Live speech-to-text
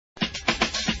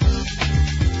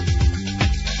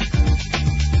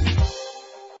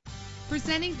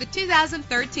Presenting the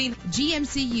 2013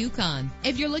 GMC Yukon.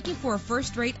 If you're looking for a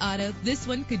first-rate auto, this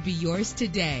one could be yours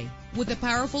today. With a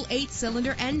powerful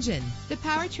 8-cylinder engine, the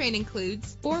powertrain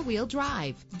includes 4-wheel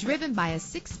drive, driven by a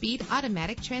 6-speed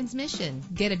automatic transmission.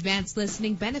 Get advanced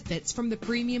listening benefits from the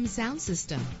premium sound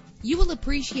system. You will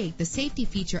appreciate the safety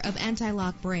feature of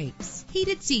anti-lock brakes.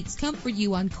 Heated seats comfort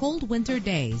you on cold winter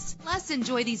days. Plus,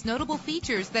 enjoy these notable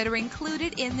features that are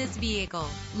included in this vehicle: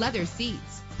 leather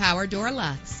seats, power door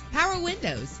locks, power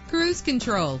windows, cruise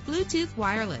control, Bluetooth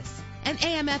wireless, an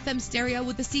AM/FM stereo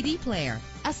with a CD player,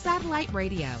 a satellite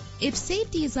radio. If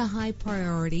safety is a high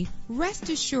priority, rest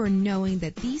assured knowing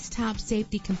that these top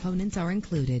safety components are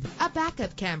included: a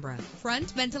backup camera, front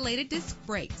ventilated disc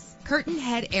brakes, curtain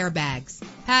head airbags,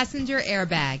 passenger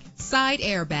airbag, side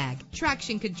airbag,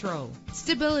 traction control,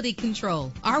 stability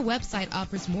control. Our website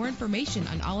offers more information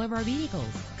on all of our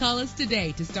vehicles. Call us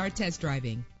today to start test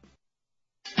driving.